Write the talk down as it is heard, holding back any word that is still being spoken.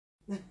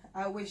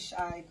I wish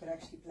I could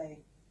actually play.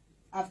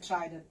 I've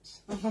tried it.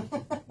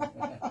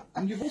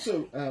 And you've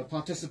also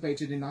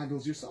participated in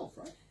Idols yourself,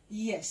 right?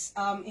 Yes.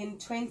 In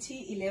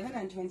 2011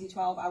 and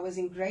 2012, I was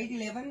in grade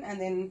 11 and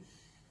then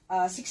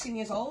 16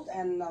 years old,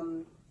 and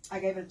I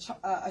gave it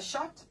a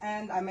shot,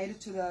 and I made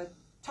it to the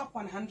top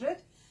 100,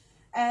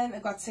 and I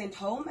got sent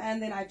home,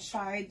 and then I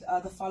tried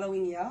the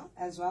following year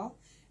as well.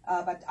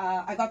 But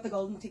I got the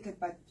golden ticket,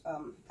 but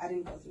I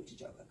didn't go through to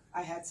Joburg.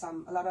 I had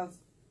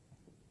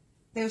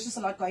there was just a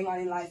lot going on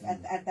in life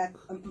at that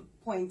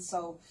point,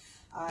 so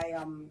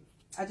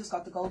I just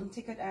got the golden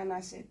ticket, and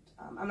I said,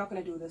 I'm not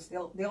going to do this.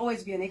 There'll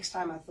always be a next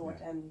time, I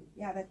thought, and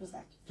yeah, that was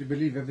that. Do you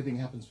believe everything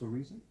happens for a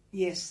reason?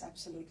 Yes,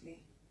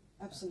 absolutely.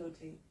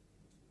 Absolutely.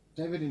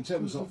 David, in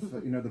terms of,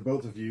 the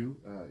both of you,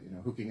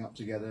 hooking up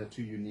together,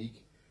 too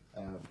unique,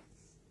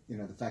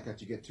 the fact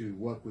that you get to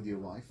work with your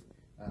wife,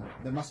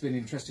 there must be an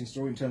interesting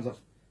story in terms of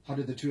how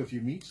did the two of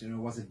you meet?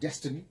 Was it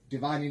destiny?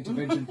 Divine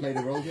intervention played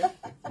a role here?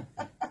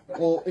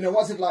 Or,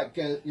 was it like,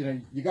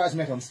 you guys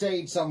met on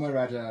stage somewhere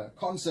at a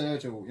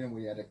concert, or,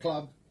 we at a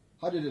club?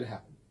 How did it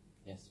happen?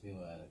 Yes, we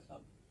were at a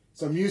club.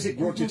 So music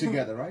brought you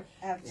together, right?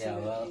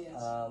 Absolutely, yeah, well,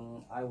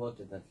 yes. I worked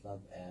at that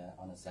club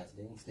on a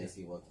Saturday, and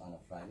Stacey worked on a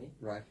Friday.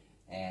 Right.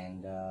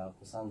 And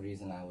for some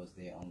reason, I was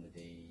there on the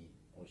day,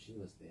 or she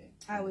was there.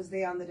 I was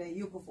there on the day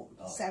you performed,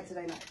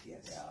 Saturday night,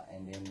 yes. Yeah,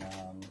 and then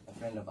a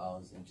friend of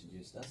ours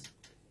introduced us,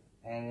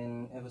 and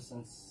then ever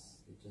since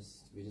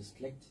we just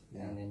clicked.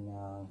 Yeah. And then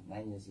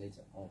 9 years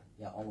later,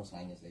 almost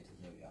 9 years later,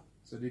 here we are.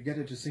 So do you get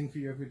her to sing for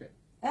you every day?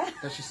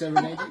 Does she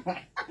serenade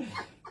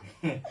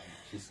you?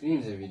 She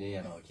screams every day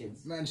at our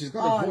kids. Man, she's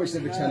got a voice,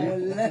 let me tell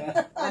you.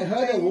 I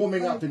heard her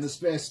warming up in the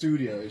spare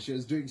studio. She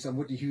was doing some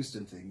Whitney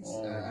Houston things,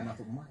 and I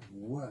thought, my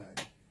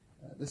word,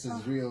 this is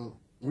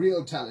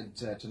real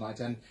talent tonight.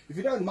 And if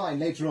you don't mind,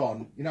 later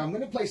on, I'm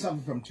going to play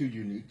something from Too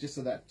Unique, just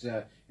so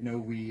that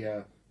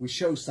we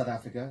show South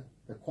Africa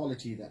the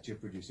quality that you're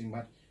producing.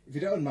 But if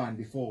you don't mind,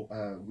 before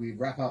we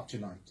wrap up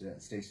tonight,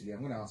 Stacey Lee, I'm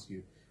going to ask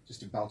you just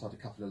to belt out a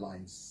couple of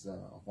lines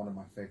of one of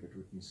my favorite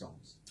Whitney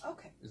songs.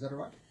 Okay. Is that all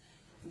right?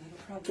 No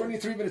problem.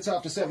 23 minutes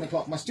after 7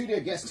 o'clock. My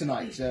studio guests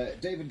tonight,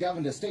 David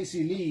Govender,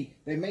 Stacey Lee,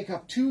 they make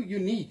up Too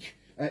Unique.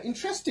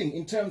 Interesting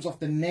in terms of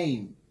the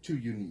name, Too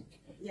Unique.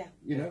 Yeah.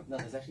 No,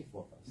 there's actually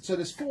 4 of us. So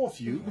there's 4 of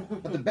you,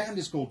 but the band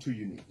is called Too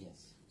Unique.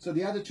 Yes. So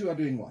the other 2 are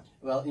doing what?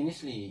 Well,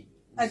 initially...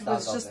 It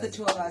was just the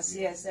 2 of us,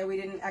 yes. And we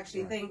didn't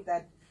actually think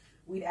that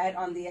we'd add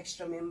on the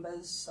extra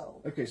members,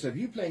 so... Okay, so if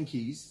you're playing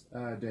keys,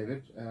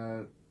 David,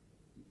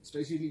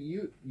 Stacey,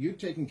 you're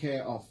taking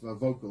care of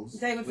vocals.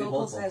 David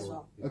vocals as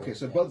well. Okay,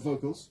 so both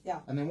vocals. Yeah.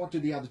 And then what do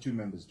the other 2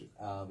 members do?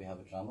 We have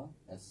a drummer,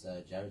 that's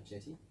Jared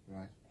Jetty.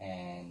 Right.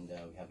 And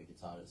we have a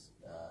guitarist,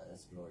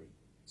 that's Glory.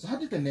 So how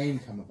did the name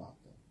come about,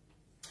 then?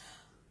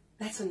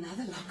 That's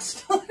another long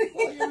story.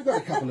 Well, we've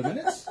got a couple of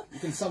minutes. You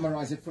can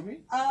summarize it for me.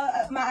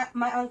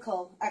 My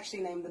uncle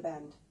actually named the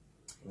band.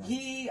 Right.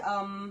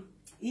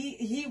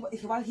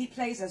 He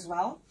plays as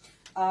well.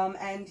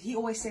 And he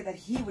always said that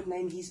he would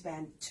name his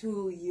band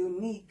Too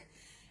Unique.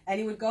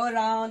 And he would go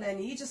around and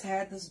he just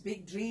had this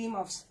big dream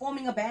of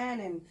forming a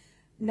band and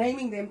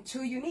naming them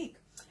Too Unique.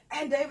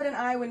 And David and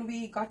I, when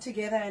we got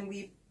together and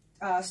we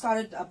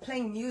started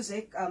playing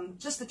music,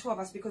 just the 2 of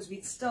us, because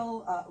we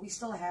still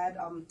had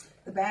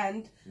the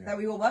band that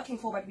we were working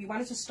for, but we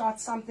wanted to start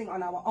something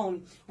on our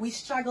own. We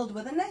struggled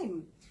with a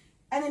name.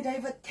 And then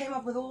David came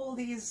up with all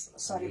these,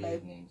 sorry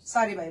babe,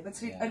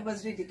 it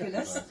was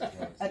ridiculous.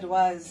 It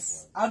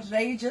was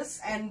outrageous,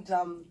 and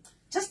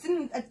it just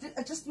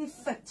didn't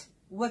fit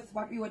with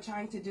what we were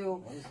trying to do.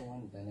 What is the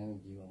one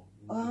dynamic duo?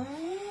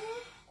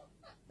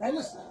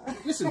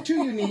 Listen,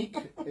 Too Unique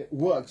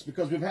works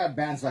because we've had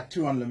bands like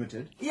Too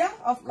Unlimited. Yeah,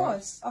 of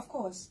course, of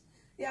course.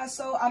 Yeah,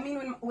 so I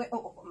mean, when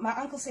my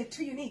uncle said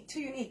Too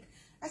Unique,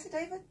 I said,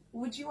 David,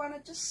 would you want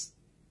to just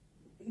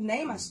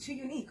name us Too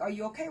Unique? Are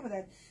you okay with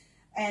that?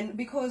 And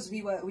because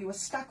we were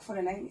stuck for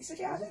a name, he said,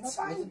 yeah, that's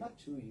fine. Was it not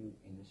To You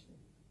initially?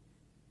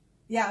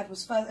 Yeah, it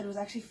was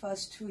actually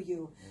first To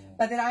You. Yeah.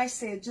 But then I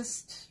said,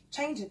 just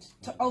change it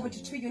over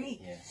to Too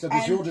Unique. Yeah. So it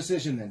was your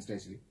decision then,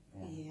 Stacey?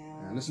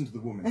 Yeah. Listen to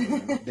the woman.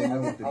 They know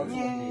what they're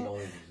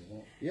doing.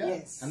 Yeah.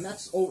 Yes. And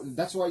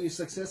that's why you're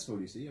successful,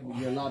 you see. I mean,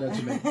 you allowed her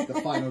to make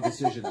the final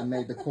decision and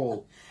made the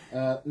call.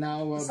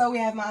 So we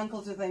have my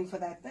uncle to thank for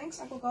that. Thanks,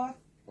 Uncle Garth.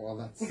 Well,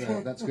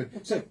 that's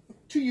good. So,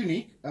 Too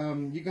Unique,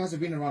 you guys have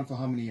been around for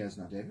how many years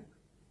now, David?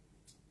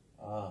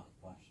 Oh,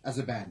 gosh. As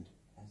a band?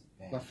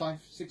 About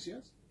 5, 6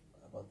 years?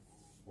 About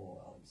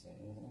 4, I would say,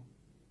 isn't it?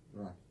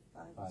 Right.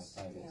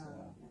 5 years,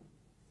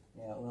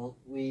 yeah, well,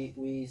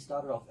 we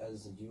started off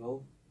as a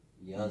duo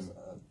years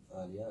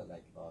earlier,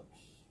 like about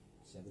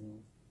 8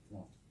 years,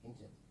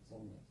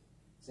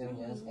 7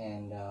 years,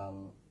 and a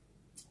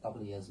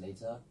couple of years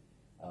later,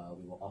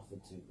 we were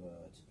offered to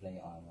play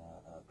on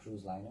a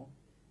cruise liner.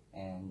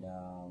 And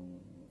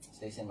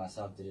Stacey and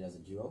myself did it as a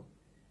duo,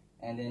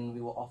 and then we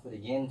were offered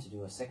again to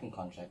do a second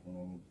contract.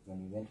 And when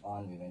we went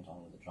on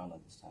with the drummer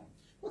this time.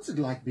 What's it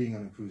like being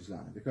on a cruise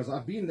liner? Because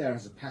I've been there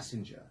as a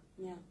passenger.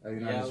 Yeah.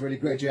 It's really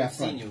great. You have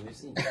fun. We've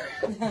seen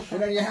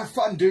you. You have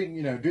fun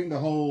doing the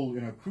whole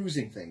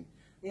cruising thing.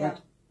 Yeah.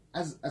 But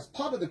as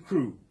part of the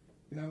crew,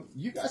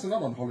 you guys are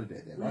not on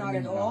holiday there, right? Not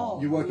at all.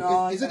 You work.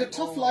 Not Is it a at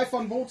tough all. life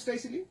on board,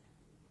 Stacey Lee?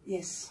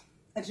 Yes,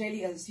 it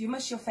really is. You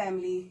miss your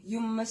family.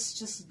 You miss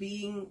just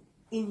being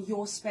in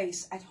your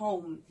space at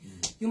home.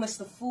 You miss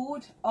the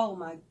food. Oh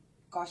my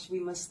gosh, we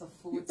miss the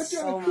food But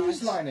you're so on a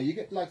cruise much. liner. You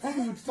get like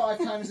food 5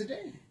 times a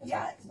day.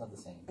 Yeah. It's not the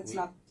same. It's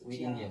not. We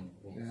yeah. Indian.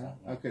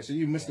 Yeah. Okay, so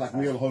you miss like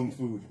real home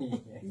food.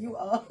 You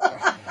are.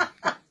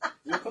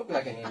 You cook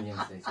like an Indian,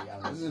 Stacey.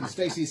 This is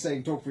Stacey's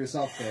saying, talk for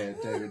yourself there,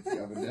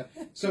 David.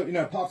 So,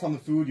 apart from the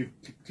food, you've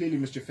clearly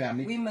missed your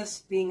family. We miss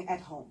being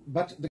at home. But the